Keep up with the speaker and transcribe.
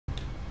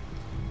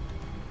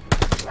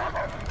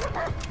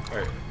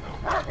Wait.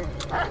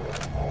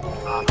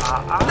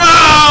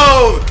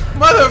 No!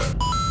 Mother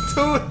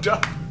two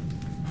dogs.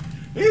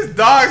 These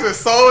dogs are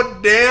so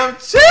damn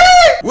cheap!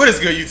 What is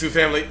good, YouTube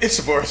family? It's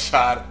your boy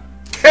Shot.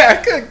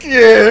 Back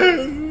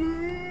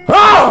again.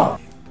 Oh!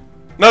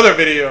 Another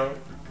video.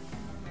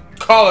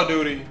 Call of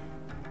Duty.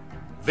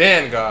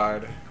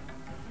 Vanguard.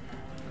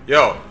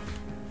 Yo.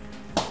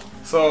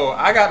 So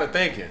I got to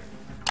thinking.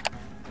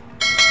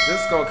 This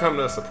is gonna come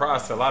to a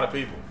surprise to a lot of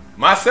people.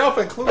 Myself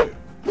included.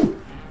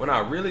 When I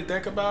really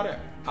think about it,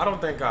 I don't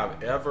think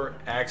I've ever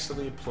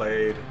actually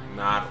played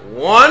not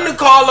one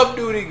Call of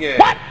Duty game.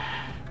 What?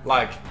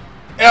 Like,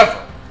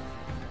 ever.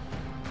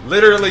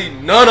 Literally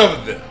none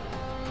of them.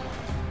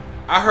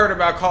 I heard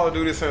about Call of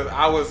Duty since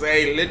I was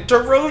a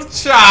literal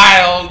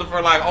child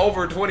for like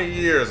over 20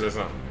 years or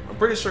something. I'm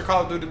pretty sure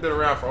Call of Duty's been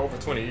around for over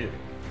 20 years.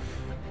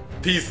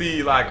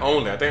 PC like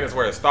only. I think that's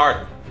where it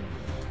started.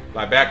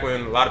 Like back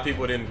when a lot of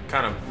people didn't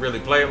kind of really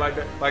play it like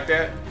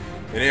that.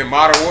 And then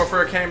Modern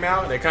Warfare came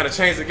out and they kind of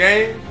changed the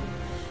game.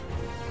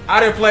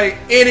 I didn't play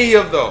any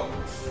of those.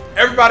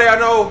 Everybody I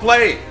know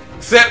played,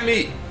 except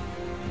me.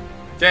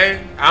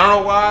 Okay? I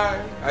don't know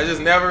why. I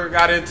just never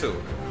got into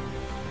it.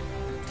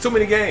 Too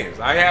many games.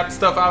 I had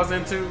stuff I was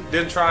into,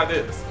 didn't try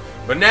this.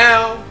 But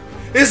now,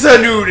 it's a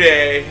new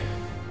day.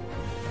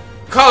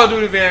 Call of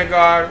Duty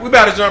Vanguard. We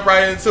about to jump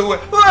right into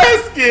it.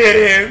 Let's get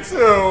into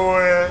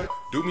it.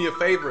 Do me a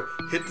favor,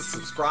 hit the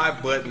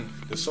subscribe button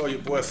to show your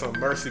boy some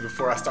mercy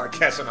before I start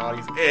catching all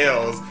these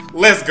L's.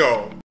 Let's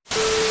go.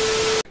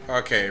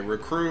 Okay,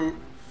 recruit,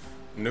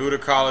 new to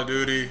Call of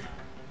Duty,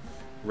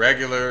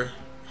 regular,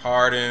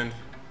 hardened,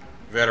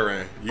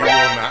 veteran. You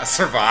will not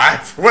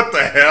survive. What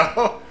the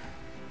hell?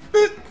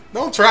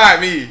 Don't try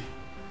me.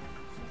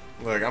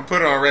 Look, I'm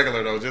putting on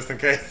regular though, just in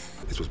case.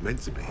 This was meant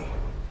to be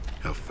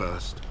our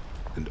first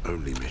and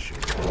only mission.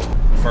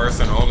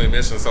 First and only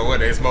mission. So what,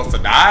 they supposed to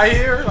die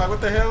here? Like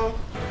what the hell?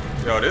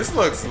 Yo, this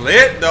looks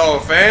lit though,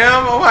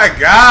 fam. Oh my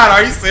god,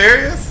 are you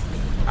serious?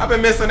 I've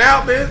been missing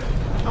out, bitch.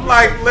 I'm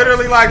like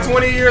literally like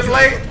 20 years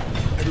late.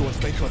 Everyone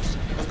stay close.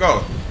 Let's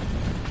go.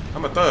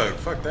 I'm a thug.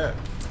 Fuck that.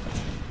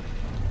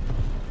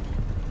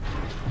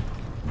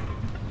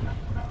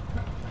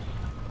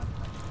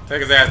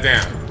 Take his ass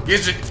down.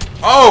 Get your...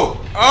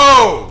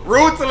 Oh!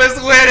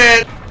 Ruthless with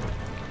it!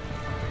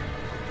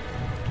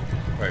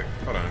 Wait,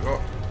 hold on.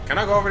 Go. Can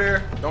I go over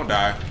there? Don't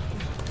die.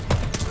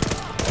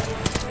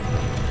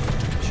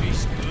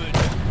 She's good.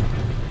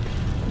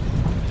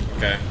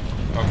 Okay.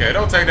 Okay,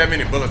 don't take that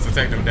many bullets to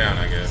take them down,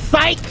 I guess.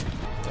 Psych!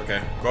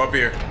 Okay, go up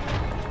here.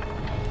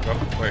 Go,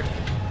 wait.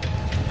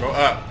 Go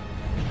up.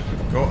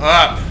 Go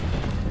up.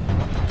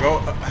 Go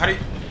up. How do you...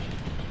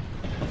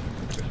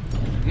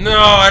 No,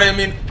 I didn't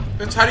mean...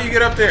 Bitch, how do you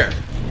get up there?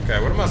 Okay,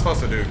 what am I supposed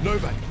to do?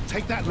 Novak,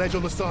 take that ledge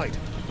on the side.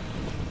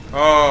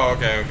 Oh,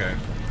 okay, okay.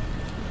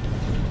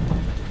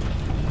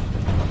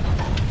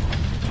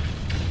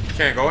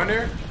 Can't go in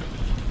there?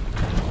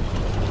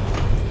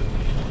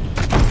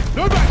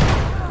 Novak!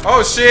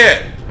 Oh,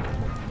 shit!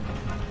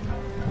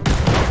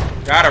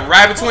 Got him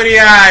right between the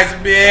eyes,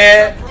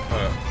 bitch.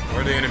 Hold up.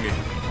 Where's the enemy?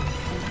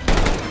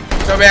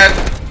 Get your ass.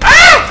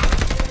 Ah!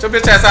 Get your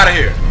bitch ass out of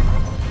here.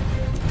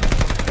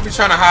 Don't be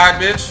trying to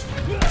hide, bitch.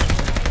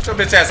 Get your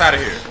bitch ass out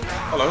of here.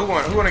 Hold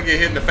on, who wanna get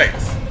hit in the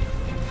face?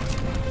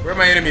 Where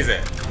my enemies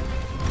at?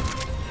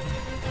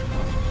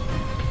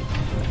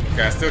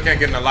 Okay, I still can't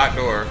get in the locked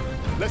door.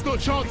 Let's not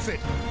chance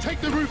it. Take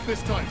the roof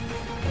this time.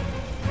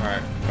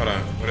 Alright, hold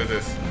on. What is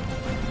this?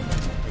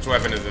 Which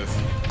weapon is this?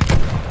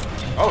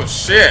 Oh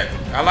shit!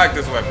 I like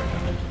this weapon.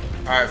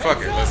 Alright, fuck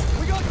it. Let's...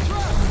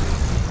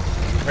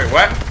 Wait,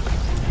 what?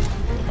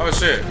 Oh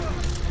shit.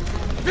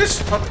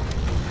 Bitch!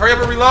 Hurry up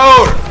and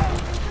reload!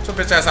 Get your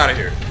bitch ass out of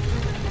here.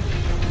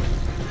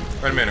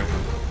 Wait a minute.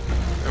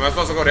 Am I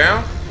supposed to go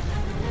down?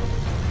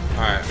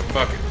 Alright,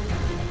 fuck it.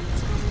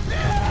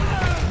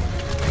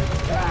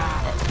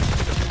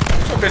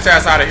 Get your bitch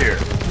ass out of here.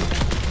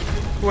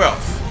 Who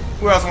else?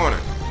 Who else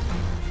wanted?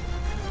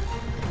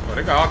 Oh,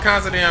 they got all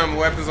kinds of damn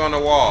weapons on the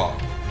wall.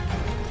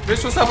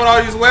 Bitch, what's up with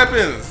all these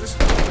weapons?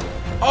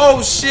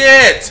 Oh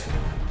shit!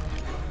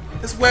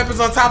 There's weapons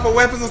on top of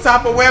weapons on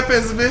top of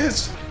weapons,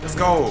 bitch. Let's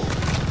go.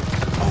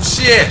 Oh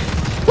shit!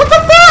 What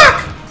the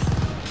fuck?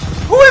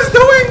 Who is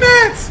doing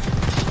that?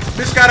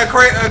 Bitch got a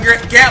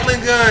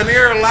Gatling gun.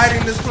 They're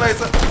lighting this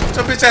place up. Get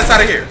your bitch ass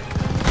out of here.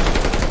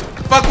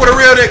 Fuck with a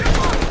real nigga.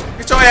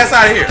 Get your ass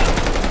out of here.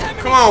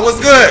 Come on, what's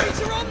good?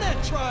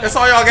 That's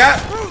all y'all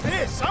got?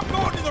 I'm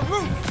going to the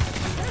roof.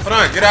 Hold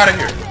on, get out of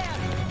here.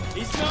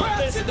 He's not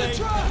listening.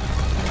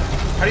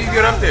 How do you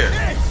get up there?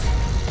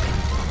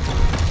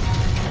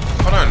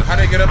 Hold on, how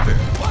do you get up there?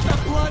 What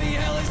the bloody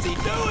hell is he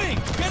doing?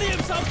 Getting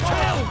himself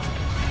killed.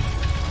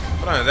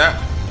 Hold on, is that...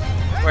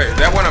 Wait, is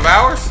that one of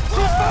ours?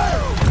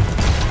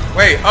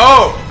 Wait,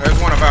 oh! That's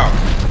one of ours.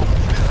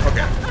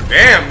 Okay.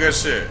 Damn, good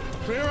shit.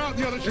 Clear out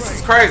the other This train.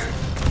 is crazy.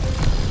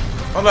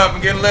 Hold up,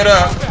 I'm getting lit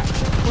up.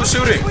 Who's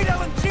shooting? Sweet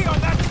LMG on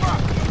that truck.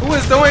 Who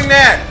is doing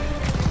that?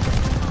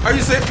 Are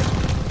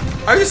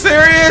you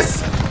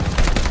serious?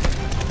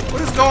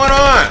 What is going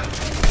on?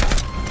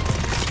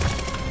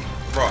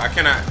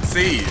 cannot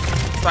see.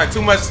 It's like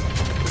too much.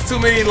 There's too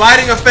many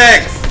lighting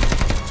effects.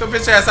 Get your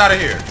bitch ass out of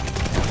here.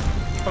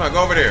 Hold on,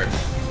 go over there.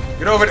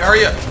 Get over there.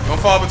 Hurry up. Don't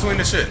fall between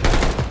the shit.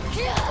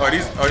 Oh,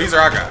 these are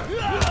our guys.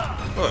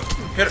 Look,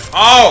 hit it.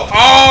 Oh,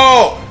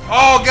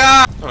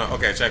 God. Hold on.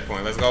 Okay,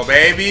 checkpoint. Let's go,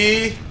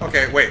 baby.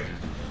 Okay, wait.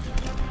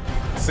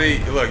 See,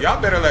 look,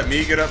 y'all better let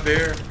me get up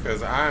there,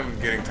 because I'm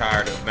getting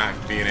tired of not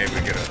being able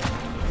to get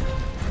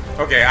up.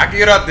 Okay, I can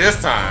get up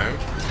this time.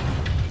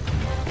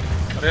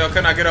 How the hell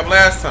couldn't I get up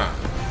last time?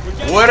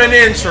 What an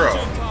intro.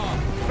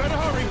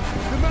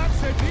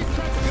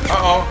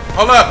 Uh-oh.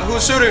 Hold up.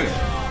 Who's shooting?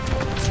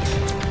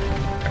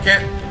 I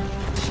can't.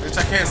 Bitch,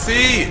 I can't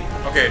see.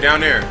 Okay, down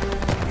there.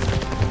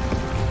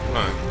 Hold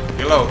on.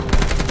 Get low.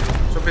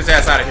 Get your bitch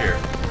ass out of here.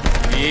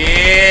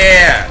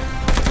 Yeah.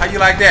 How you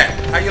like that?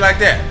 How you like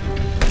that?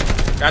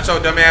 Got your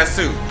dumb ass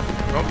too.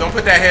 Don't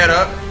put that head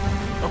up.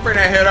 Don't bring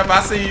that head up.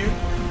 I see you.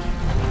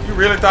 You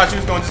really thought you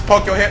was gonna just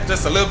poke your head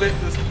just a little bit?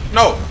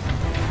 No.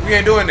 We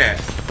ain't doing that.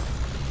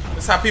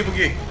 That's how people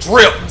get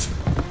dripped.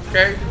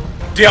 Okay?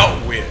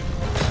 Dealt with.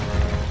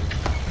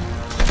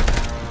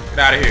 Get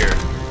out of here.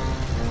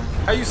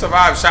 How you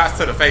survive shots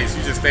to the face?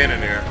 You just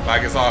standing there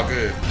like it's all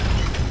good.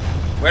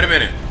 Wait a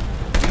minute.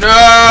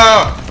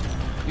 No!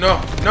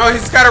 No, no,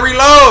 he's gotta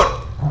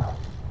reload!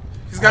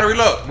 He's gotta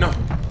reload. No.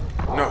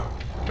 No.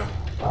 No.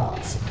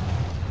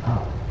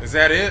 Is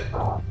that it?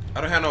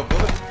 I don't have no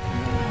bullets.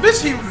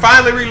 Bitch, he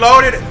finally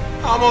reloaded.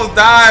 I almost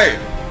died.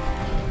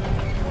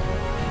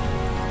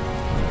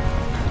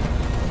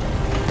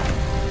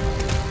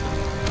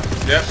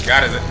 Yep,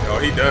 got it. Oh,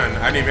 he done.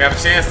 I didn't even have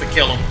a chance to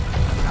kill him.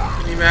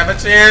 Didn't even have a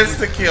chance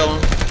to kill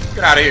him.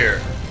 Get out of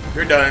here.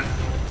 You're done.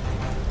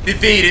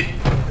 Defeated.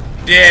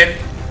 Dead.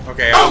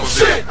 Okay. Oh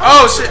shit!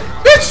 Oh shit!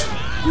 Bitch!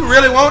 You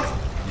really want it?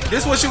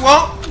 This what you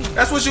want?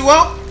 That's what you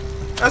want?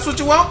 That's what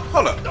you want?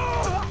 Hold up.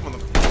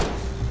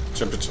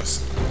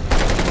 Temperatures.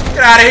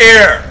 Get out of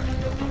here!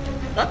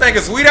 Y'all think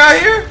it's sweet out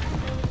here?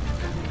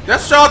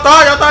 That's what y'all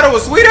thought? Y'all thought it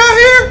was sweet out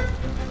here?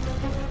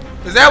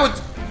 Is that what?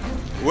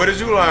 What did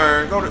you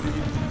learn? Go to.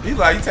 You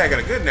like you taking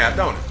a good nap,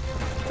 don't it?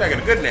 Taking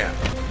a good nap.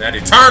 That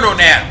eternal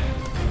nap.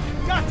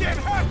 Goddamn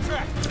half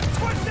track.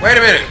 Wait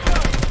a minute.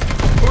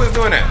 Who is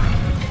doing that?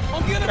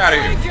 I'm Get out of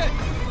here.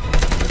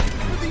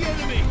 With the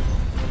enemy.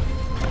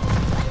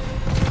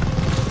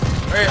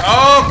 Hey,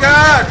 oh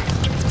God!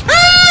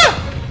 Ah!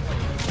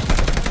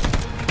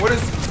 What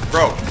is,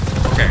 bro?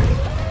 Okay.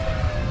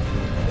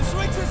 The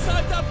swing's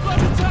inside that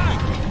bloody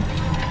tank.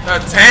 A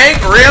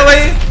tank,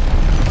 really?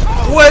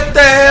 What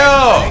the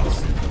hell?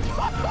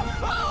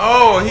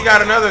 Oh, he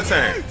got another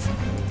tank.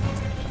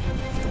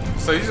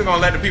 So you're just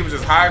gonna let the people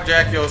just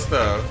hijack your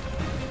stuff,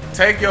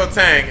 take your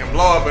tank, and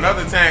blow up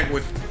another tank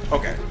with?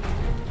 Okay.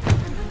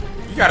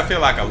 You gotta feel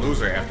like a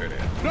loser after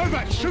that.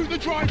 Novak, shoot the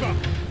driver!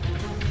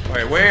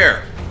 Wait,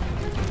 where?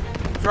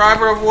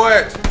 Driver of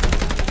what?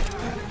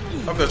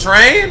 Of the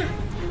train?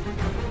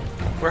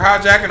 We're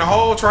hijacking the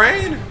whole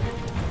train?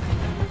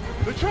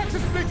 The tracks are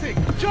splitting!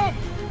 Jump!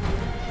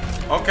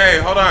 Okay,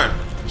 hold on.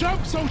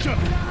 Jump, soldier!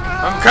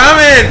 I'm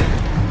coming!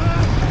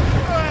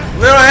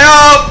 Little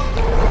help!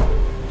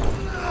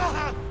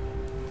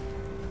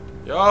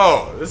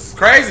 Yo, this is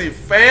crazy,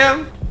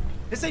 fam.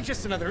 This ain't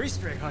just another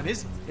Easter egg hunt,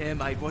 is it? Yeah,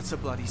 mate, what's the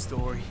bloody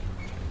story?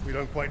 We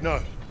don't quite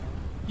know.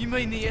 You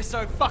mean the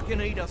SO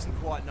fucking E doesn't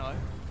quite know?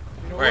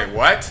 You know Wait,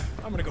 what?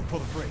 I'm gonna go pull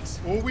the brakes.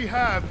 All we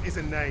have is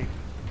a name.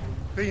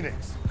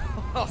 Phoenix.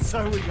 Oh,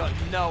 so we got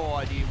no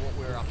idea what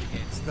we're up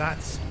against.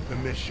 That's the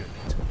mission.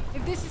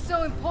 If this is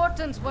so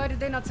important, why did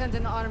they not send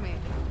an army?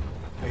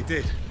 They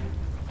did.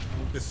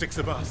 There's 6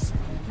 of us.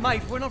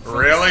 Mate, we're not from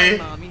Really? the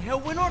same army. Hell,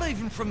 we're not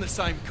even from the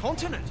same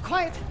continent.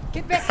 Quiet!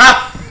 Get back!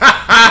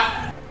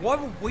 Why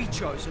were we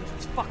chosen for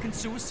this fucking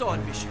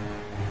suicide mission?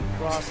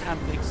 Brass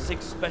handpicked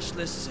 6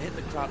 specialists to hit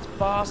the crowds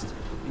fast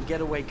and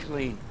get away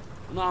clean.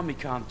 An army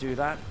can't do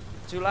that.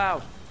 Too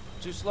loud.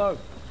 Too slow.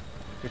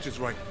 Which is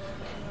right.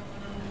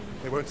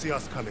 They won't see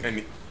us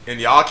coming.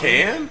 And y'all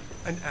can?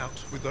 And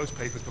out with those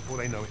papers before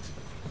they know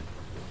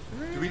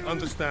it. Do we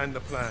understand the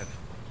plan?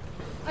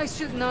 I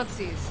shoot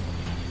Nazis.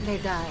 They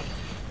die.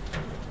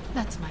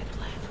 That's my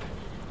plan.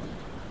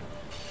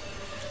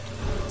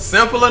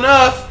 Simple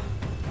enough.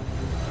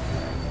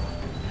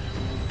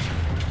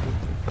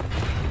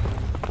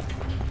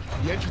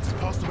 The entrance is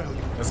past the rail.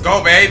 Let's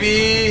go,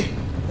 baby.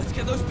 Let's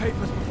get those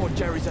papers before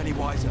Jerry's any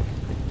wiser.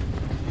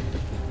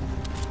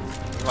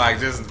 Like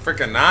just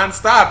freaking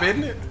non-stop,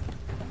 isn't it?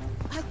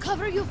 I'll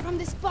cover you from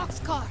this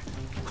boxcar.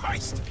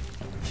 Christ!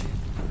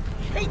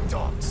 I hate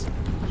dogs.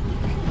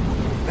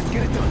 Let's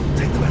get it done.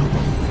 Take them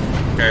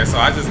out. Okay, so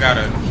I just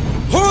gotta.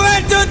 Who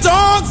let the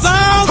dogs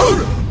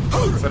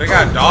out? So they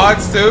got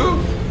dogs too?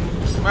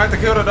 Might have to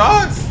kill the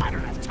dogs? I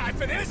don't have time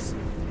for this.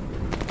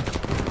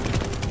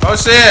 Oh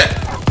shit!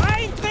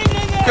 I ain't thinking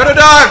it. Kill the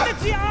dog!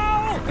 It's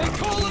y'all. They're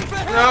calling for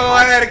help. No,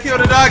 I had to kill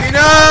the doggy.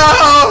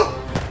 No!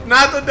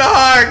 Not the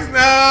dogs,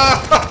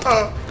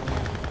 no!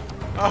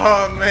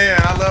 Oh man,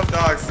 I love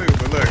dogs too,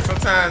 but look,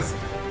 sometimes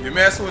you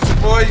mess with your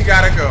boy, you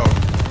gotta go.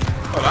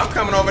 Hold on, I'm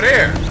coming over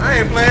there. I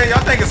ain't playing.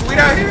 Y'all think it's sweet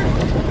out here?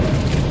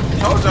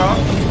 Told y'all.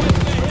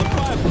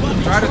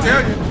 Try to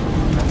tell you.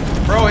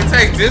 Bro, it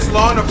takes this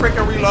long to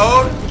freaking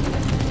reload?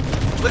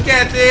 Look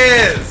at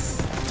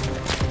this.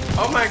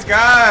 Oh my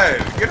god.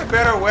 Get a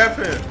better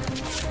weapon.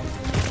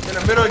 In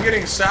the middle of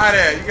getting shot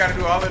at, you gotta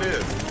do all of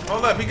this.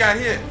 Hold up, he got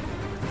hit.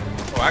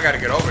 Oh, I gotta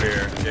get over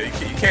there. Yeah,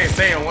 you can't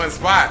stay in one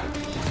spot.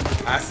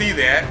 I see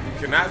that. You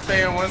cannot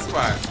stay in one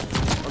spot.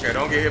 Okay,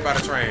 don't get hit by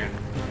the train.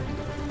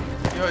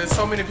 Yo, there's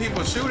so many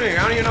people shooting.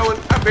 I don't even know what,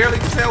 I barely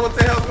can tell what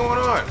the hell's going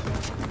on.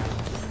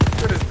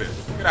 Look at this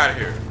bitch. Get out of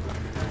here.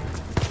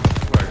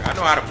 Look, I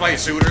know how to play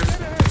shooters.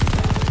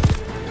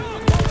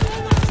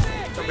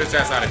 Get your bitch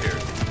ass out of here.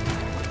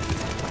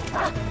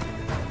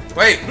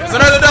 Wait, there's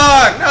another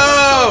dog!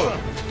 No!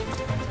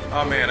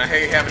 Oh man, I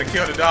hate having to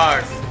kill the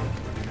dogs.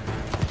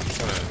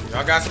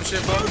 Y'all got some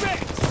shit, bro?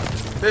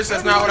 Bitch,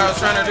 that's not what I was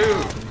trying to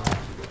do.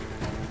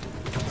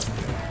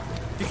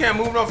 You can't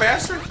move no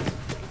faster?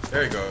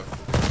 There you go.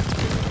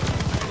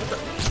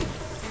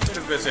 Look at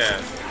this bitch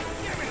ass.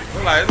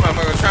 Look like this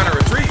motherfucker trying to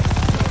retreat.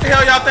 What the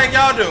hell y'all think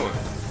y'all doing?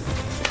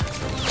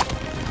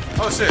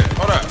 Oh shit,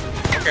 hold up.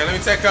 Okay, let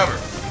me take cover.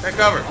 Take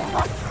cover.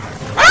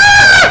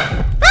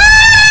 Ah!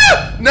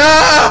 Ah! No!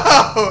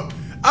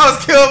 I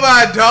was killed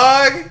by a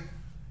dog?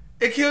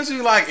 It kills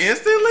you like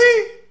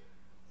instantly?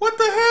 What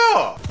the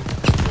hell?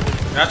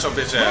 That's your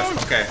bitch ass.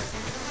 Okay.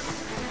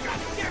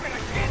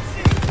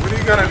 What are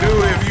you gonna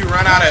do if you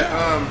run out of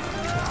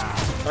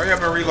hurry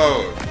up and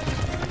reload?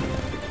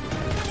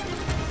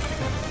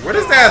 What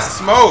is that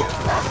smoke?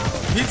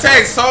 He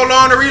takes so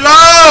long to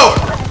reload!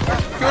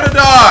 Kill the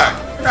dog!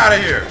 Get out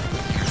of here.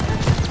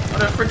 What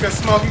that freaking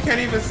smoke you can't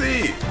even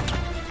see.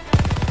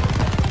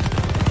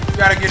 You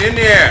gotta get in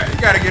there. You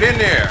gotta get in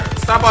there.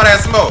 Stop all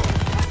that smoke.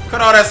 Cut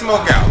all that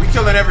smoke out. We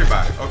killing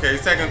everybody. Okay,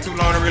 he's taking too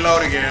long to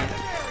reload again.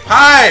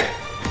 Hide!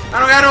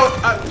 I'm trying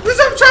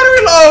to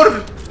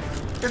reload!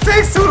 It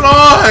takes too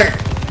long!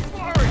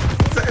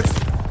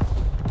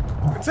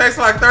 It takes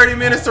like 30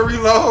 minutes to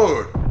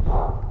reload.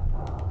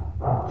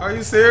 Are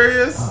you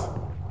serious?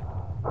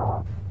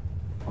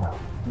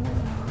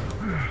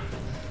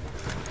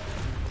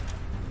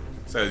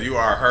 Says you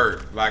are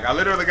hurt. Like, I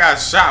literally got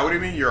shot. What do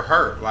you mean you're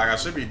hurt? Like, I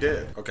should be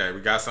dead. Okay, we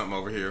got something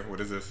over here. What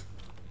is this?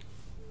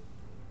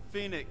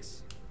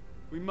 Phoenix,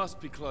 we must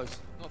be close.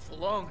 Not for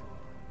long.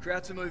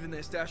 Crowds are moving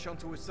their stash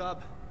onto a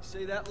sub.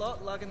 See that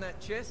lot lugging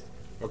that chest?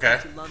 Okay.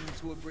 London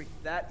to a brick.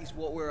 That is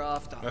what we're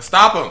after. Let's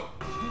stop him.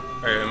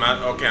 Hey,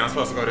 okay, I'm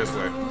supposed to go this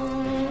way.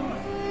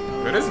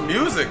 But it's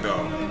music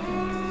though.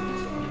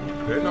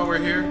 They know we're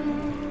here.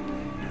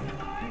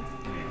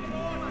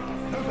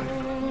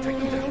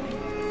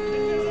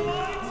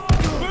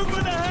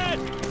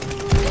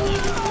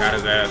 Got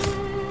his ass.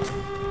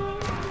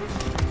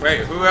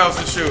 Wait, who else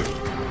is shooting?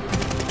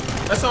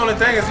 That's the only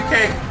thing is you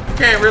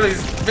can't really,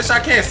 bitch, I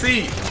can't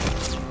see.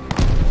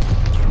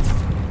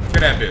 Look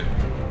at that bitch.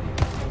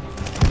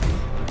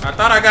 I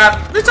thought I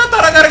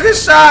got a good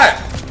shot.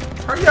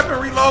 Hurry up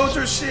and reload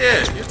your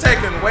shit. You're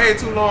taking way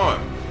too long.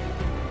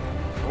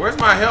 Where's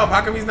my help?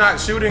 How come he's not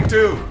shooting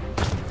too?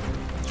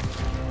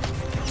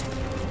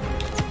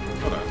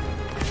 Hold on.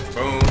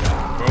 Boom,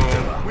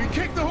 boom. We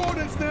kicked the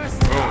hornet's nest.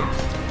 Boom.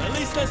 At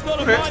least that's not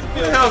a Who the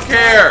minefield. hell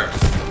cares?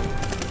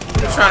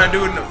 I'm trying to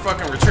do a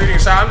fucking retreating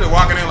shot. I'm just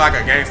walking in like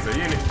a gangster.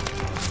 You know?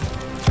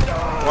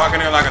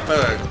 Walking in like a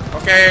thug.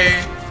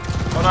 Okay.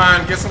 Hold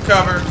on. Get some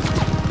cover.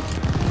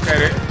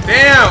 Okay.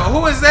 Damn.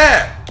 Who is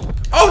that?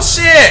 Oh,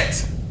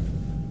 shit.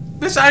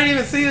 Bitch, I didn't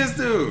even see this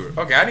dude.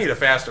 Okay, I need a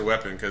faster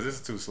weapon because this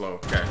is too slow.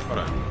 Okay, hold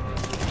on.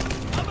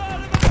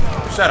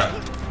 Shut up.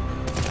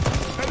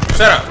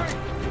 Shut up.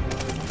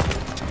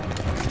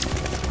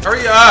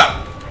 Hurry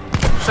up.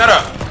 Shut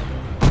up.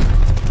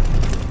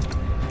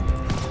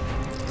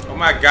 Oh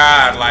my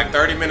god, like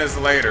 30 minutes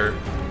later.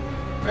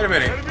 Wait a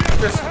minute.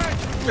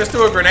 Just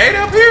threw a grenade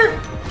up here?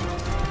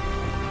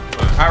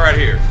 Look, hide right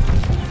here.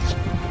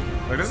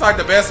 Look, this is like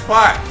the best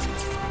spot.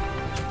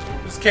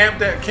 Just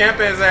camp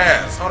his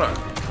ass. Hold on.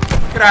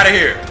 Get out of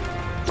here.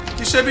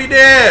 You should be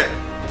dead.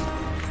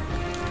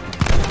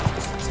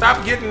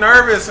 Stop getting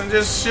nervous and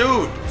just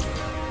shoot.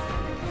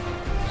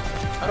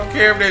 I don't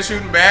care if they're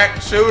shooting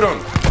back. Shoot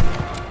them.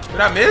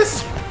 Did I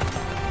miss?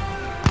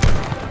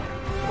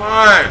 Come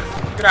on.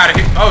 Get out of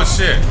here. Oh,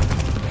 shit.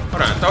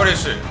 Hold on. Throw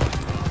this shit.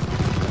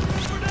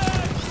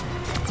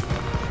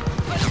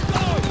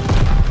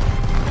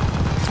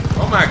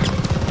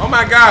 Oh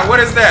my god. What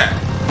is that?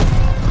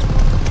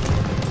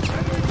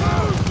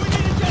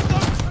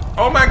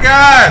 Oh my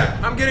god.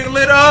 I'm getting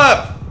lit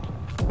up.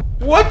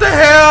 What the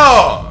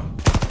hell?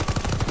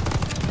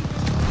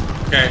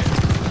 Okay.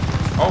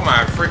 Oh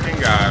my freaking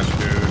gosh,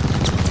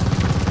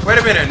 dude. Wait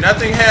a minute.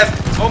 Nothing has...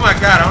 Oh my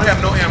god. I don't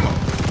have no ammo.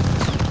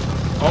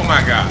 Oh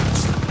my god.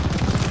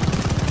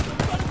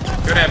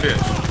 Kill that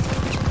bitch.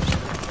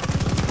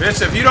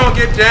 Bitch, if you don't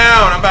get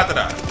down, I'm about to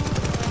die.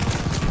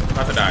 I'm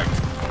about to die.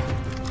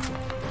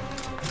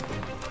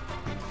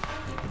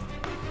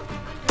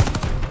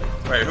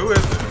 Wait, who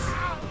is this?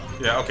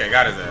 Yeah, okay,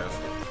 got his ass.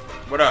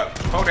 What up?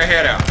 Hold that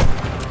head out.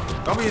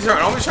 Don't be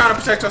trying to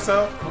protect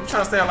yourself. Don't be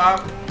trying to stay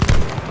alive.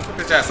 Get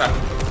bitch ass out.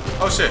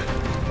 Oh shit.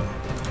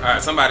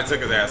 Alright, somebody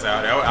took his ass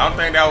out. I don't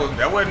think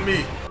that wasn't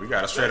me. We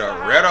got a straight up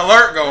red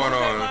alert going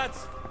on.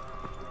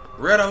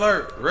 Red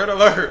alert, red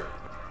alert.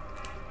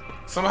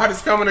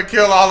 Somebody's coming to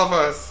kill all of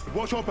us.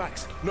 Watch our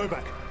backs.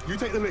 Novak, you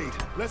take the lead.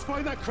 Let's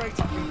find that crate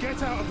and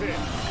get out of here.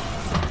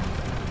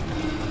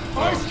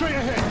 Eyes straight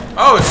ahead.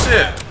 Oh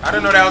shit. I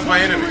didn't know that was my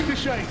enemy.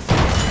 Ricochets.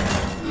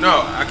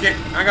 No, I can't.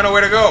 I got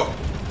nowhere to go.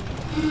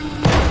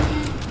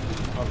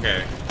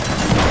 Okay.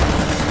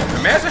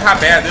 Imagine how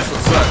bad this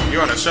would suck.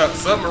 You're on a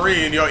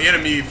submarine, your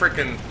enemy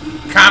freaking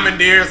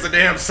commandeers the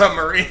damn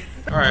submarine.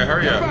 Alright,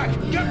 hurry up.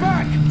 Get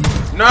back!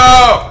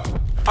 No!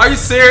 Are you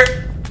serious?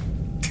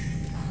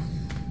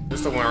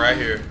 This the one right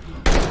here.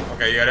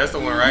 Okay, yeah, that's the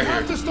one right You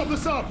have here. to stop the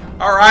sub.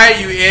 Alright,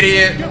 you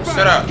idiot. Get back.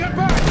 Shut up. Get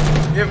back!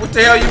 Yeah, what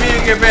the hell you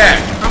mean get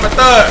back? I'm a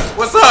thug.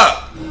 What's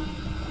up?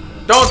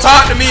 Don't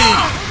talk to me.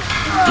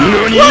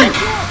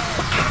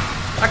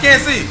 I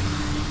can't see.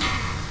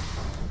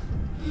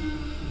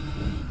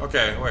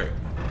 Okay, wait.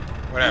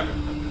 What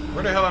happened?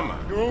 Where the hell am I?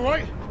 You're all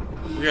right?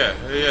 Yeah.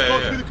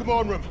 Go through the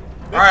command room.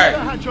 Let's All right. get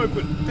that hatch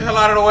open. Get the hell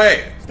out of the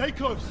way. Stay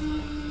close.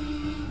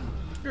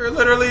 You're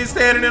literally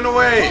standing in the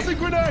way. Toss a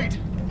grenade.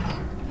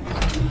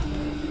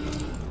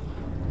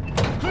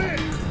 Clear.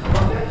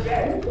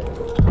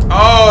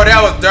 Oh,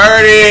 that was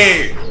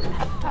dirty.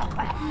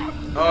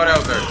 Oh, that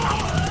was dirty.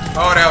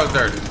 Oh, that was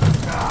dirty.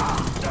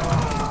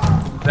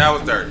 That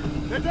was dirty.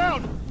 They're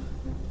down.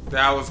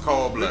 That was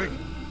cold-blooded.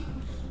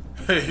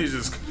 He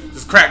just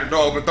cracked the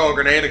door open, throw a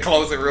grenade, and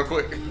close it real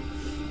quick.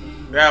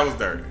 That was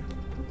dirty.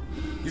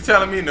 You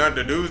telling me none of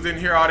the dudes didn't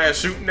hear all that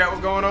shooting that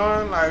was going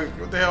on? Like,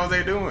 what the hell was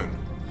they doing?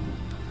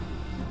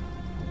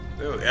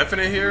 They was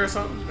effing in here or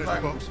something? There's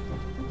Like, the box.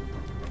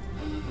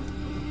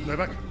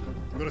 Novak,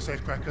 we've got a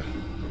safe cracker.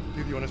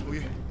 Do the honors, will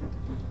you?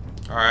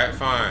 all right,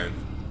 fine.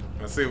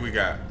 Let's see what we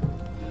got.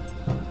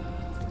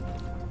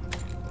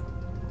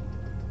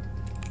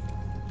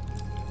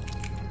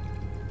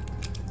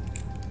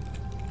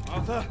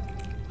 Arthur,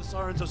 the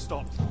sirens have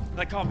stopped.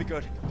 That can't be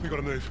good. We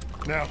gotta move.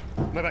 Now.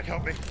 Novak,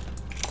 help me.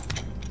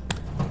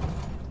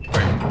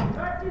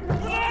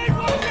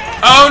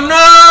 Oh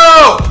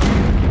no!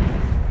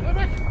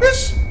 Novak!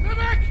 Bitch,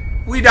 Novak!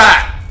 we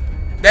died.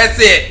 That's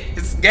it.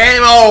 It's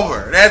game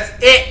over. That's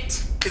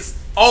it.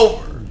 It's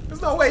over.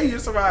 There's no way you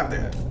survived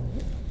that.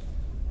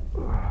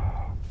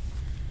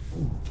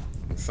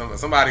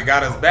 Somebody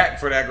got us back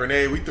for that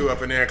grenade we threw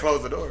up in there and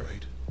closed the door.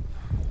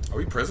 Are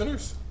we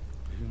prisoners?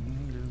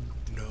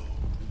 No.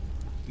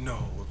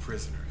 No, we're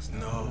prisoners.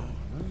 No.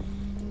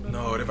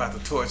 No, they're about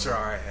to torture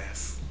our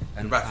ass.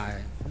 They're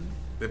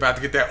about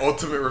to get that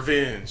ultimate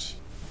revenge.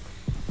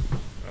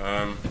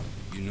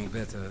 You know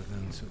better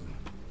than to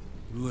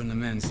ruin a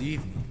man's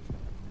evening.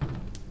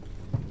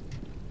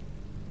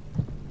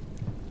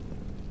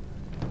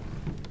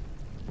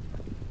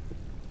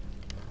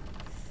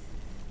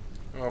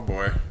 Oh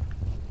boy.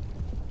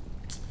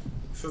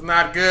 This is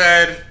not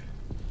good.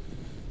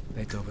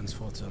 Beethoven's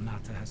fourth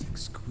sonata has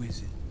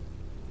exquisite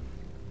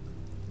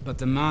but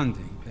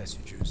demanding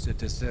passages that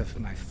deserve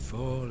my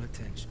full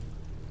attention.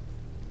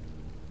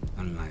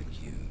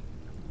 Unlike you.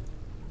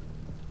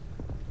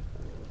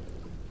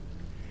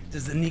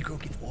 Does the Negro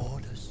give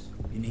orders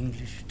in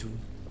English too?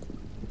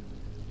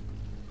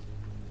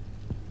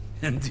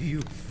 And do you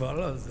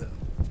follow them?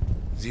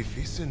 Sie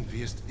wissen,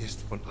 wie es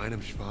ist, von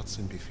einem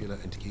schwarzen Befehler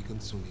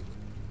entgegenzunehmen.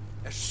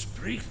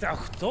 Spricht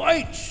auch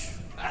Deutsch!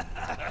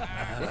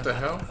 What the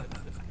hell?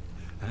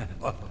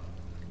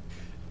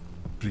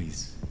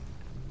 Please,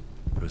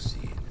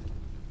 proceed.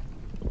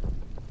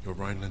 Your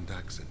Rhineland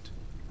accent.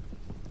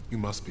 You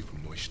must be from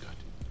Neustadt.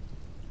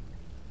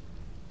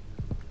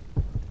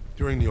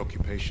 During the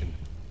occupation,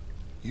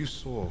 you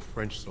saw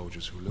French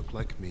soldiers who looked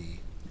like me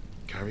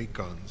carry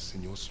guns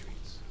in your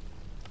streets.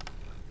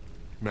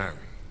 Marry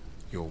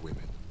your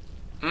women.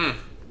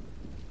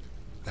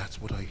 That's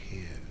what I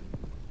hear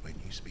when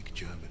you speak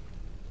German.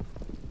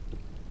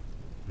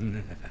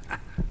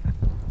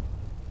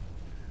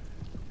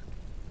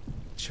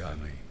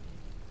 Charming.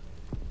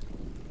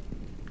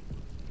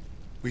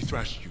 We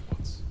thrashed you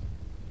once.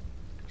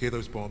 Hear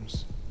those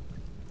bombs?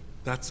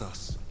 That's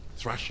us,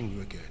 thrashing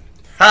you again.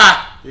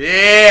 Ha!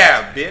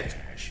 Yeah, bitch.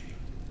 Thrashing.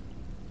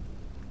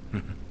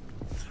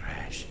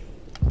 Thrashing.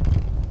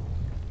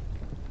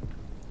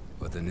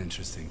 What an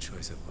interesting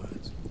choice of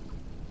words.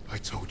 I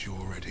told you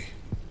already.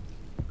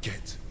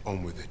 Get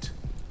on with it.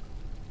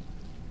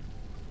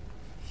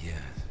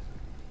 Yes.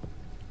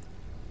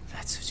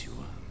 That's what you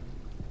want.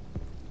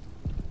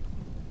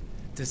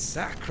 To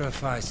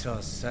sacrifice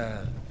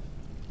yourself.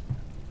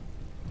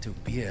 To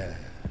be a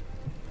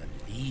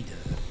leader.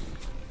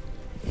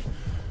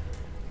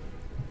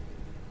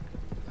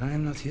 I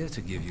am not here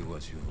to give you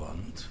what you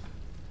want.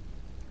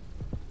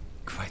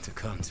 Quite the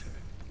contrary.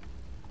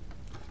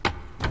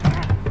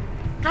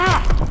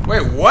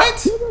 Wait,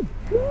 what?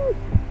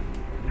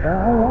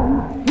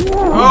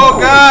 Oh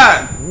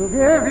God!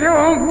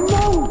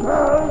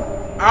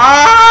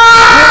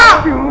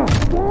 Ah!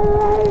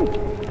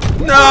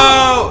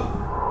 No!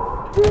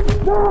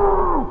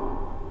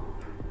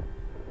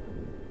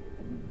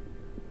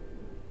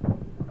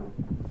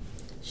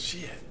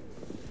 Shit.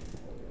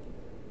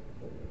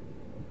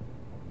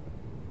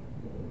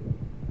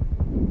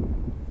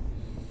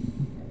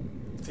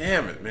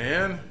 Damn it,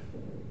 man.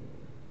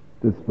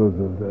 Dispose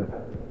of that.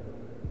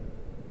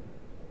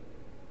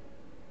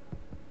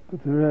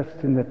 Put the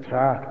rest in the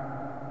truck.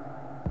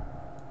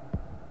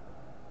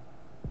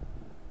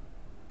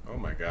 Oh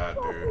my god,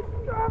 dude.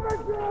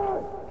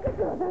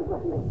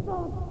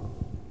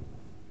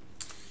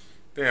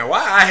 Damn, why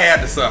I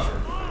had to suffer?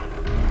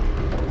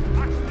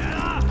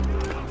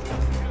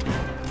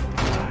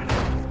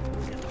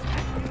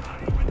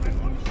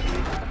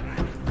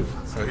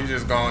 So he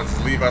just gonna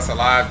just leave us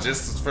alive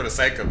just for the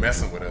sake of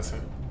messing with us, huh?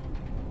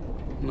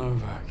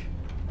 Novak.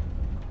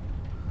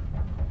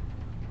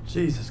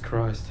 Jesus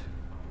Christ.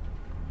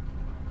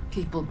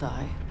 People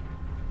die.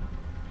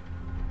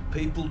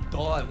 People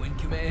die when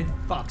command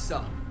fucks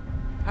up.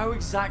 How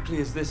exactly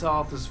is this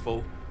Arthur's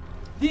fault?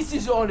 This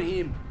is on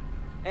him.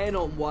 And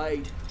on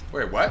Wade.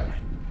 Wait, what?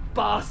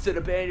 Bastard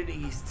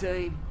abandoning his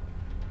team.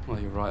 Well,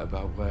 you're right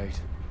about Wade.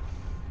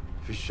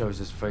 If he shows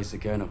his face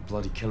again, I'll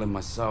bloody kill him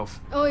myself.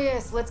 Oh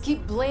yes, let's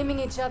keep blaming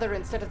each other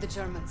instead of the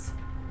Germans.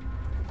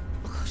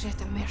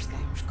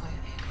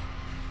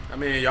 I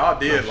mean, y'all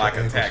did like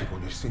attack.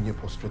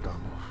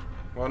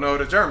 Well, no,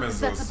 the Germans Is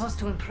that was supposed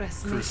to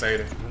impress me?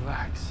 crusading.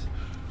 Relax.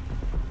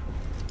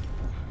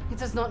 It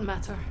does not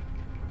matter.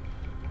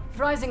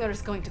 Freisinger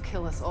is going to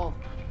kill us all.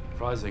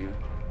 Freisinger?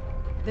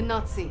 The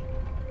Nazi.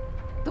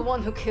 The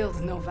one who killed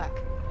Novak.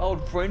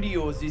 Old friend of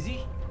yours, is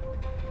he?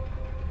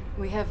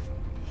 We have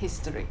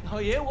history. Oh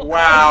yeah? What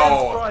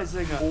Wow.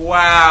 Freisinger.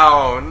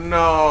 Wow, Who'll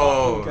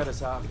no. get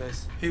us out of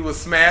this? He was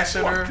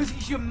smashing What, her. because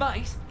he's your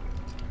mate?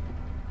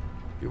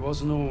 He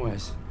wasn't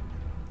always.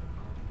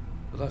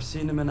 But I've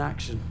seen him in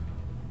action.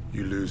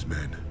 You lose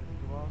men.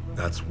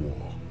 That's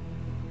war.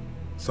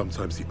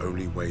 Sometimes the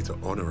only way to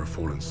honor a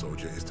fallen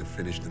soldier is to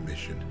finish the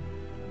mission.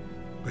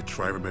 But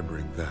try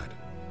remembering that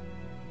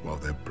while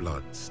their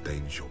blood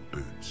stains your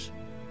boots.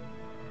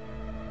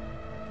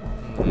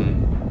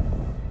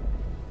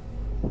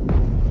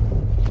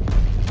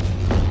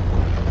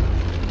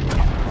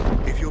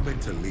 If you're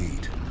meant to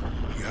lead,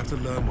 you have to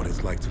learn what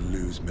it's like to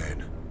lose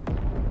men.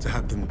 To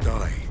have them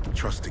die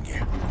trusting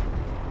you.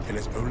 And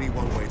there's only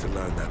one way to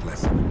learn that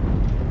lesson.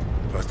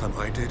 First time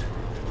I did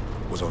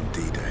was on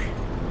D-Day.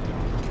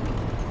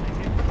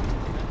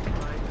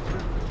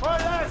 All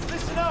right, lads,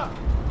 listen up.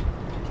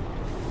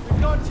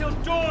 We've got until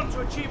dawn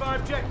to achieve our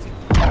objective.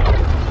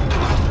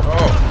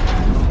 Oh,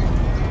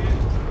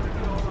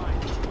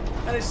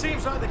 And it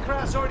seems like the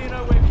Krauts already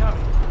know we're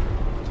coming.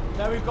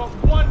 Now we've got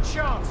one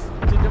chance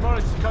to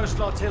demolish the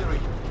coastal artillery.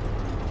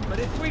 But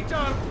if we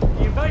don't,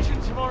 the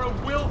invasion tomorrow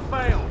will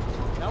fail.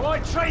 Now I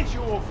trained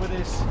you all for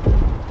this.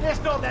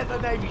 Let's not let the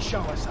Navy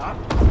show us up.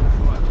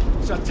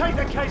 So take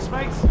the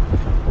casemates,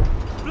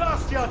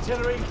 blast the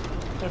artillery,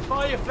 and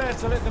fire your flares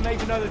to let the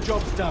Navy know the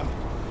job's done.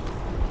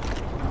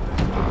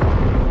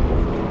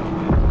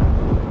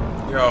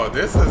 yo,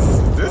 this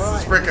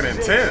is freaking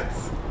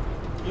intense.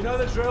 You know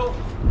the drill.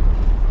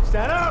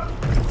 Stand up.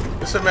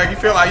 This should make you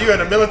feel like you in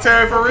the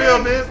military for real,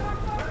 bitch.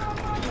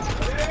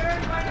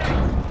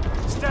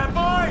 Stand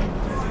by.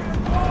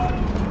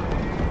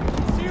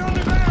 See you on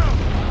the ground.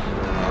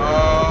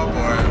 Oh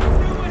boy.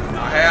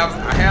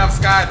 I have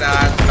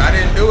skydived, but I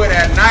didn't do it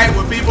at night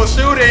with people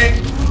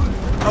shooting.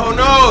 Oh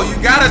no,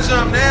 you gotta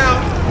jump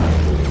now.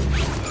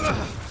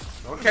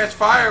 Don't catch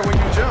fire when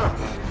you jump.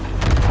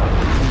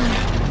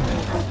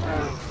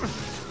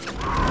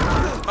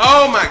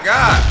 Oh my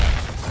god.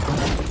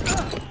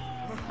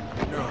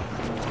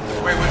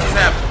 Wait, what just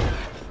happened?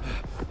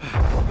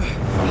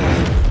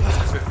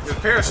 The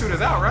parachute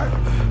is out, right?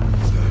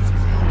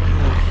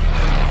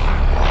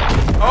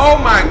 Oh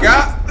my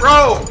god,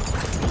 bro!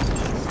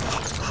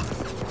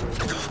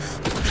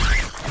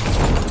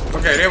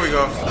 Okay, there we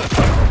go.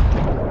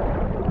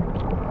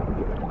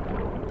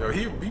 Yo,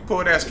 he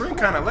pulled that string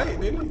kind of late,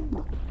 didn't he?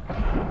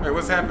 Wait,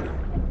 what's happening?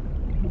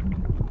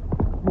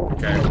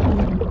 Okay.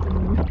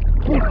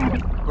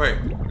 Wait.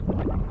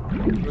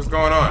 What's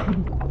going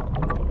on?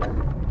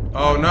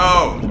 Oh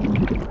no!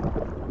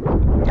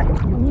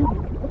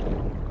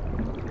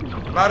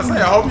 I'm about to say,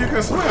 I hope you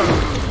can swim.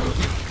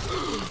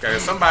 Okay,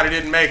 somebody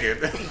didn't make it.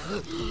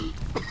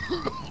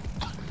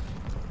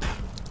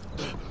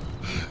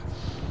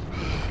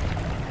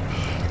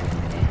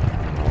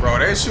 Bro,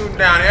 they shooting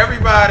down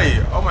everybody.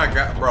 Oh my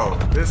god, bro,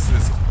 this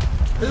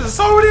is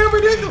so damn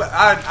ridiculous.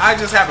 I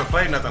just haven't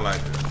played nothing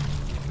like this.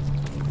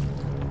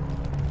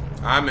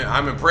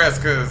 I'm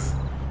impressed because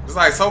it's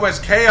like so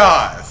much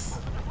chaos.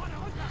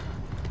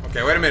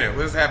 Okay, wait a minute.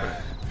 What is happening?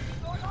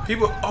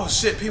 People, oh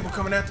shit, people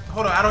coming at,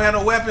 hold on, I don't have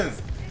no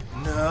weapons.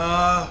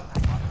 No.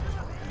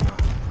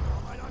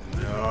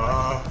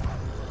 No.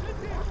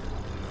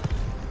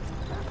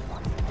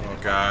 Oh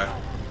god.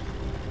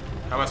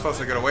 How am I supposed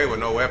to get away with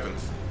no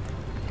weapons?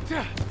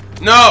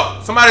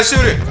 No! Somebody shoot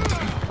it!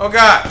 Oh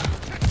god.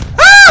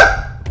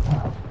 Ah!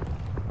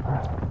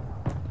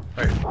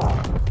 Wait.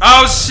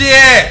 Oh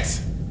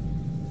shit!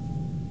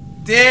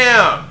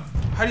 Damn!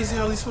 How do you see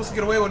how he's supposed to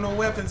get away with no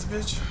weapons,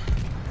 bitch?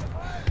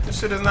 This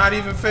shit is not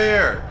even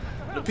fair.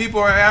 The people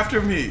are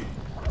after me.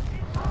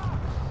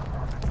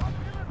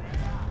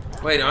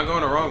 Wait, I'm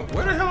going the wrong.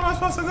 Where the hell am I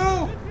supposed to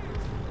go?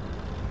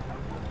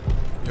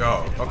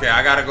 Yo, okay,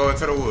 I gotta go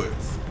into the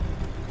woods.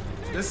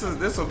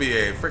 This will be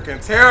a freaking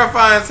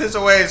terrifying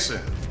situation.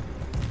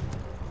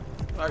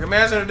 Like,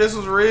 imagine if this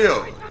was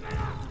real.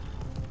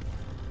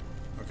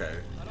 Okay.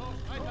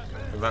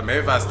 Maybe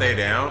if I stay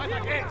down.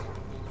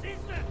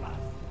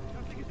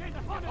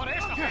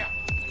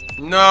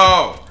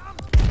 No.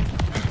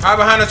 Hide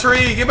behind a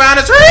tree. Get behind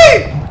a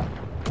tree,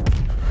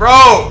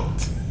 bro.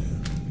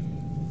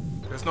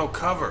 There's no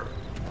cover.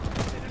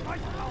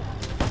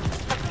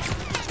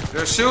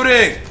 They're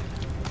shooting.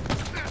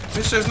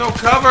 Bitch, there's no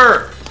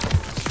cover.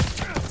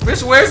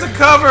 Bitch, where's the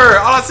cover?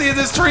 All I see is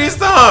this tree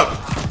stump.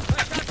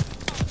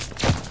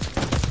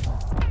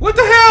 What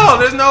the hell?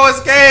 There's no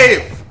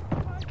escape.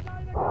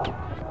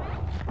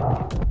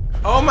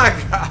 Oh my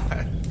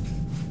god.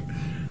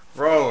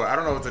 Bro, I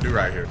don't know what to do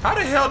right here. How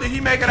the hell did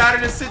he make it out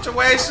of this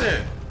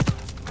situation?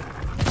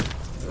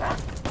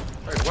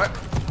 Wait, what?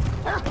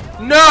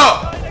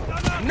 No!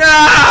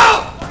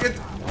 No!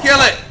 Kill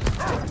it!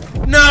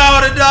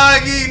 No, the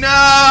doggy,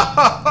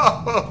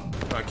 no!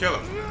 Kill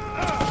him.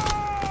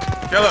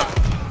 Kill him.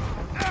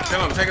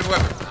 Kill him, take his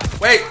weapon.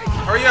 Wait,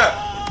 hurry up.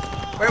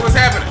 Wait, what's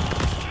happening?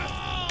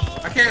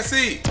 I can't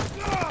see.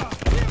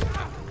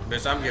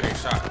 Bitch, I'm getting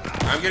shot.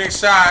 I'm getting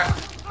shot.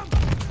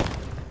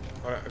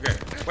 Hold on, okay,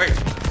 wait.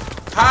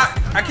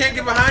 I can't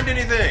get behind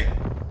anything.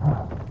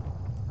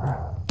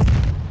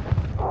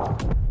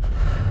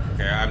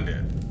 Okay, I'm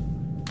dead.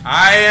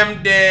 I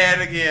am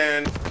dead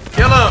again.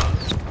 Kill him.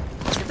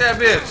 Get that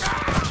bitch.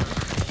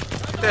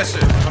 Get that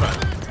shit. Hold on.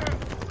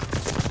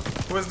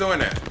 Who is doing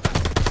that?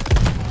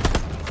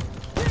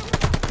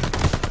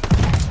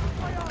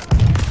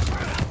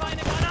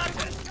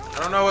 I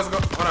don't know what's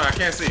going on. Hold on, I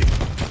can't see.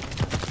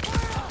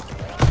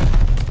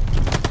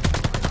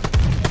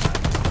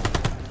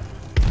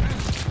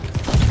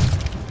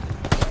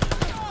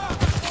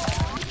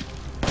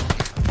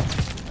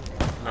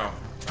 No,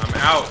 I'm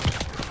out.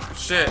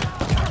 Shit.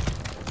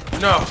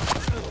 No.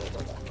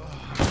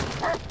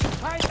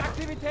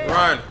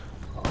 Run.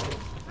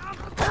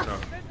 No,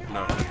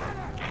 no,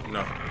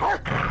 no.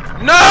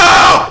 No!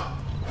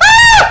 Ah!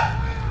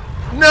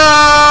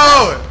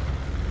 No!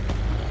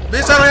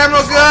 Bitch, I don't have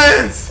no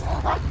guns!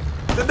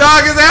 The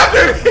dog is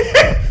after me!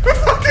 The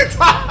fucking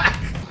dog!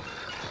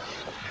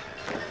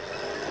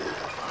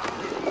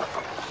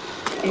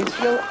 It's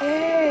your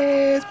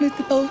ass,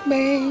 Mr.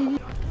 Postman.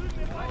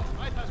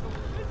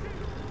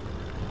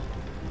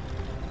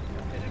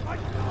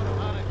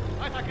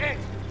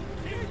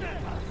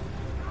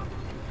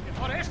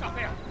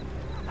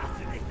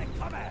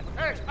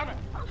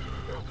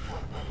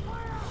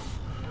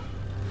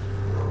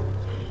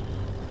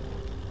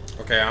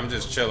 Okay, I'm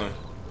just chilling.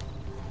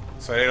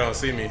 So they don't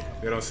see me.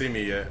 They don't see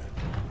me yet.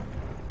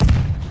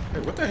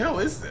 Hey, what the hell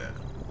is that?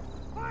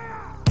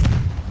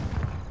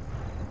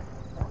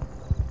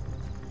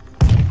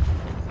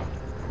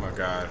 Oh my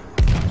god.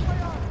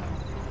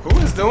 Who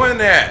is doing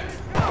that?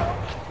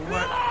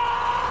 What?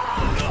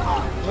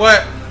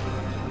 What?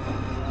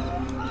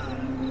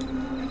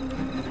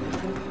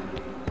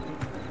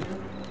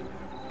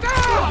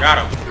 Got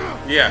him.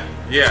 Yeah,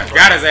 yeah.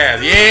 Got his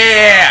ass.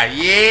 Yeah,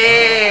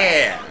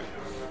 yeah.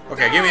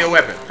 Okay, give me a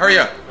weapon. Hurry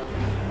up.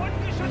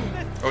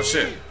 Oh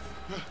shit.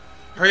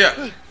 Hurry up.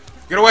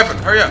 Get a weapon.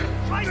 Hurry up.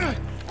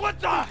 What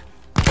the?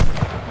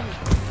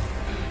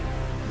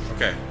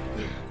 Okay.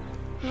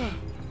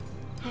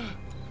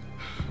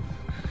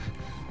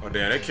 Oh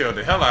damn, they killed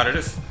the hell out of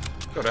this.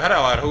 Killed the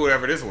hell out of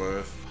whoever this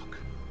was.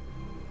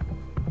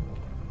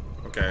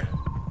 Okay.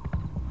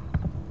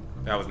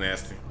 That was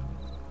nasty.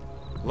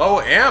 Low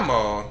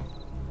ammo?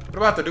 What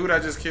about the dude I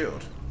just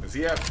killed? Is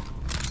he at?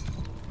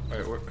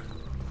 Wait, what?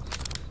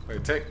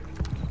 Wait, take.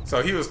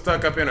 So he was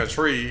stuck up in a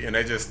tree and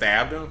they just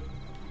stabbed him?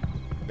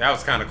 That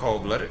was kind of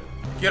cold-blooded.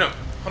 Get him.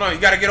 Hold on, you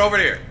gotta get over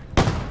there.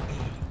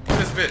 Get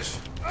this bitch.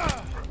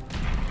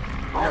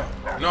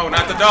 No,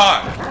 not the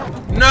dog.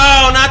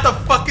 No, not the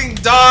fucking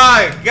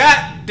dog.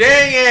 God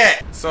dang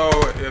it. So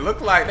it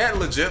looked like, that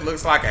legit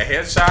looks like a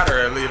headshot, or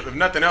at least, if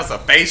nothing else, a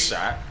face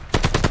shot.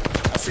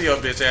 I see your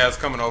bitch ass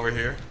coming over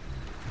here.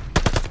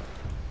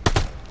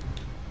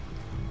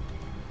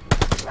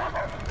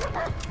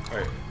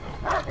 Wait.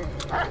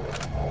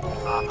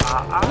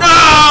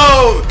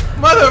 No!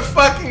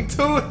 Motherfucking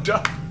two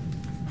dogs.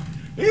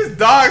 These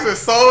dogs are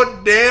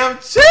so damn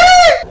cheap!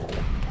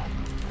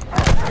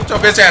 Get your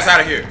bitch ass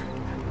out of here.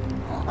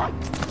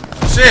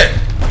 Shit!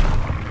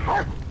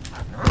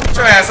 Get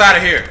your ass out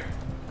of here.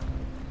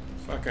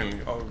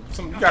 Fucking, oh,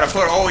 you gotta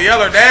put Old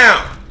Yeller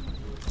down.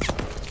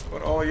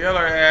 Put Old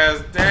Yeller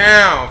ass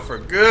down for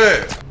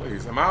good.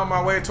 Please, am I on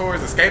my way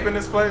towards escaping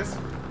this place?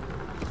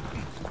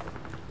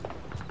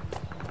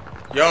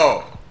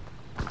 Yo.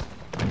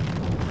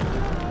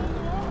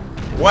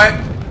 What?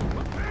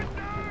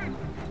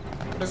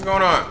 What is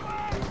going on?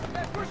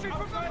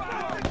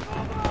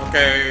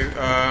 Okay,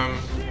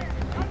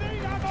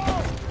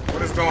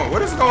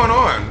 what is going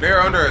on?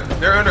 They're under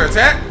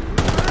attack?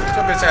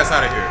 your bitch ass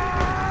out of here.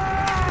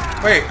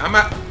 Wait, I'm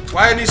at.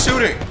 Why isn't he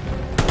shooting?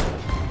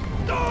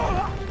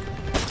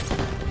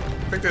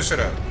 Pick this shit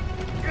up.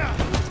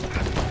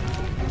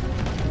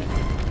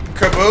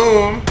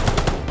 Kaboom.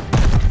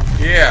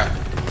 Yeah.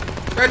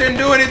 That didn't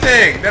do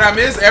anything. Did I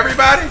miss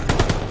everybody?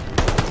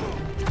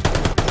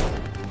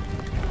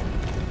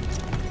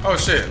 Oh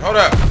shit, hold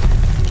up.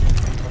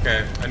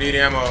 Okay, I need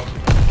ammo.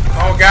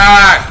 Oh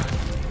god!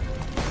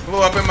 Blew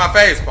up in my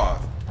face,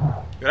 pause.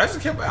 Did I just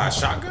kill a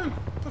shotgun?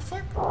 What the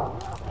fuck?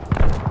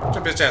 Get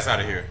your bitch ass out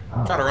of here.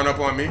 Try to run up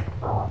on me.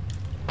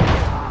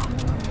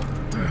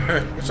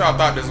 What y'all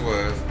thought this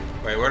was?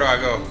 Wait, where do I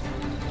go?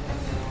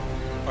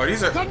 Oh,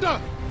 these are... Thunder!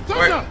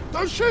 Thunder!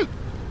 Don't shoot!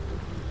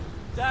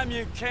 Damn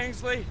you,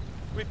 Kingsley.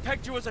 We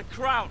pegged you as a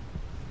kraut.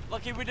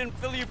 Lucky we didn't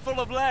fill you full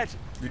of lead.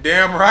 You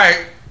damn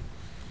right.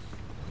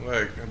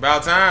 Look,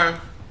 about time.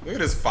 Look at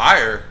this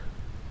fire.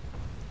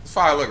 This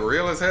fire look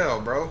real as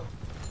hell, bro.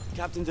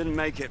 Captain didn't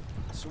make it,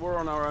 so we're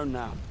on our own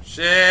now.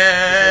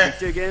 Shit.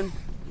 Dig in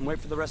and wait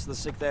for the rest of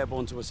the 6th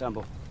Airborne to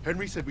assemble.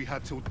 Henry said we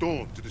had till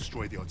dawn to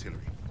destroy the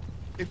artillery.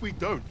 If we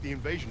don't, the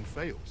invasion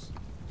fails.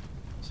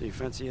 So you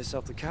fancy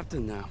yourself the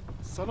captain now?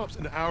 Sunup's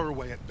an hour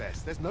away at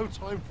best. There's no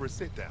time for a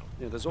sit-down.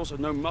 Yeah, there's also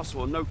no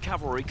muscle and no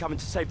cavalry coming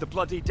to save the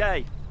bloody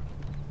day.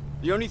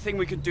 The only thing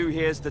we can do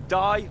here is to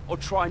die or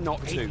try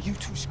not to. Hey, you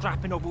two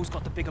scrapping over who's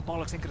got the bigger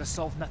bollocks ain't gonna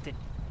solve nothing.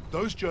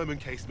 Those German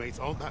casemates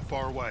aren't that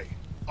far away.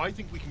 I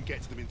think we can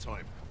get to them in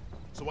time.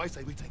 So I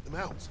say we take them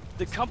out.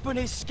 The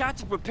company's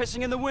scattered. We're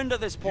pissing in the wind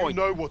at this point.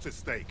 You know what's at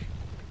stake.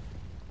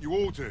 You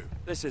all do.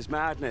 This is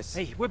madness.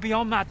 Hey, we're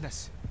beyond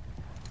madness.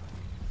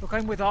 Look,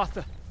 I'm with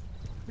Arthur.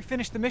 We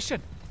finished the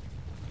mission.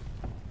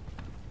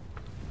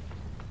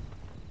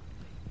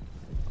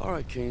 All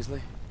right,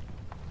 Kingsley.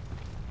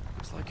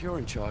 Looks like you're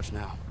in charge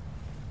now.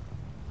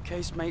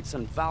 Casemates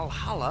and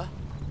Valhalla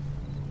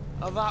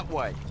are that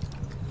way.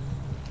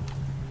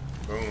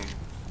 Boom.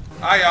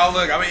 Alright, y'all,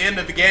 look, I'm gonna end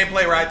the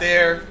gameplay right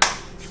there.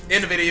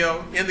 End the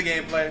video, end the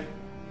gameplay.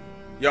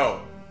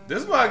 Yo,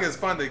 this bug is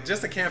fun.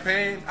 Just a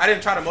campaign. I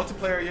didn't try the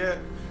multiplayer yet.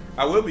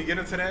 I will be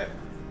getting to that.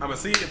 I'm gonna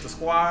see if the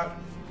squad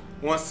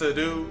wants to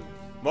do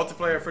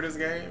multiplayer for this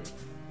game.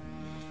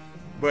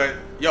 But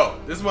yo,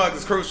 this mug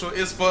is crucial.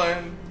 It's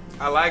fun.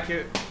 I like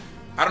it.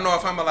 I don't know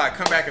if I'm gonna like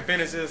come back and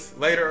finish this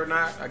later or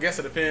not. I guess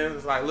it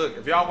depends. Like, look,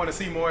 if y'all want to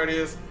see more of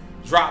this,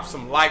 drop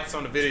some likes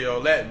on the video.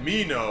 Let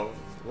me know.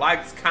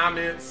 Likes,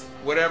 comments,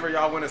 whatever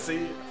y'all want to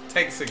see.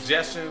 Take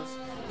suggestions.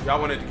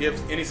 Y'all want to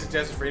give any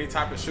suggestions for any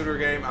type of shooter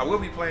game. I will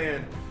be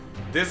playing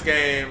this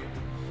game,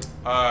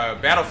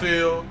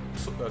 Battlefield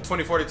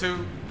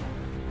 2042,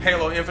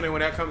 Halo Infinite when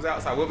that comes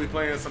out. So I will be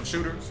playing some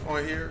shooters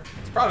on here.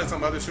 It's probably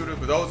some other shooters,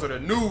 but those are the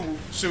new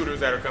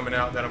shooters that are coming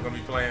out that I'm going to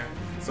be playing.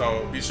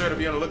 So be sure to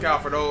be on the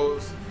lookout for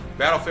those.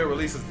 Battlefield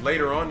releases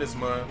later on this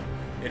month,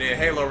 and then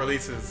Halo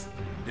releases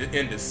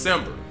in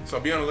December. So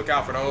be on the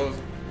lookout for those.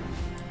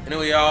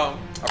 Anyway, y'all,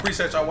 I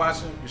appreciate y'all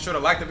watching. Be sure to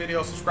like the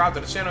video, subscribe to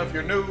the channel if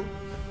you're new.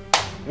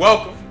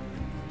 Welcome.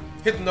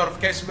 Hit the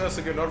notification bell so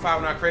you get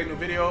notified when I create new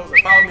videos.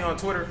 And follow me on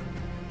Twitter,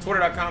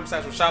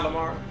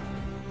 twitter.com/RashadLamar.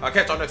 I'll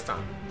catch y'all next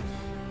time.